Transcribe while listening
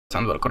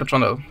And welcome to the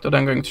channel. Today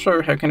I'm going to show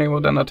you how you can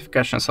remove the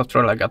notification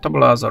software like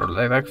tabulas or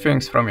like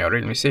things from your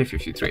REALME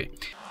C53.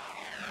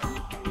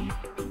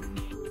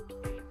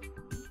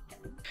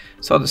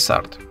 So to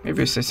start, if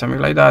you see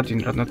something like that in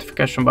the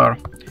notification bar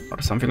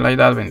or something like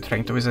that when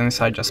trying to visit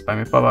inside just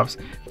spammy pop-ups,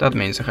 that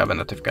means you have a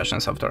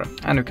notification software,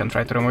 and you can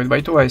try to remove it by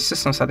two ways: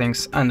 system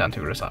settings and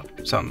antivirus app.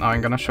 So now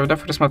I'm gonna show you the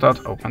first method.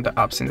 Open the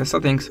apps in the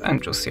settings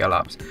and choose CL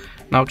apps.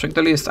 Now check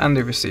the list, and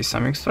if you see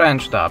something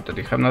strange, the app that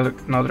you have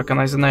not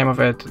recognized the name of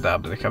it, the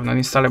app that you have not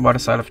installed by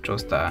yourself,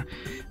 choose the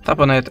tap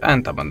on it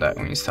and tap on the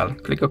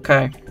uninstall. Click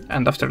OK,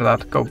 and after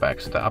that go back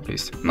to the app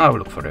list. Now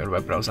look for your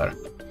web browser.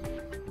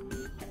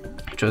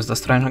 Choose the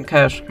strange and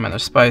cache,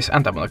 manage space,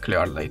 and tap on the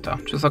clear data.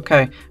 Choose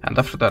OK, and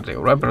after that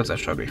your web browser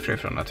should be free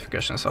from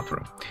notification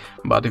software.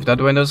 But if that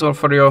window is all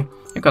for you,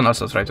 you can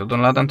also try to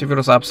download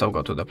antivirus app, so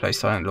go to the Play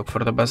Store and look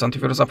for the best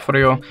antivirus app for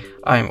you.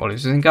 I am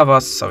always using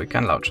Avast, so you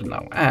can launch it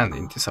now. And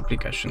in this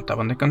application, tap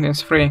on the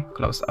contains free,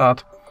 close the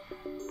ad,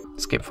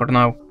 skip for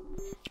now,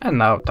 and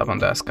now tap on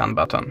the scan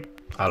button.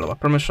 Allow a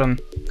permission,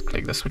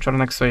 click the switcher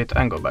next to it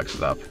and go back to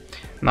the app.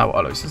 Now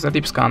always use the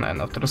deep scan,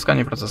 and after the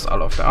scanning process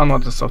all of the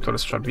unwanted software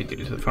should be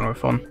deleted from your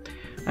phone.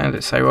 And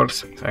this is how it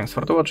works. Thanks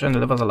for watching,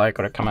 leave us a like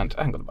or a comment,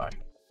 and goodbye.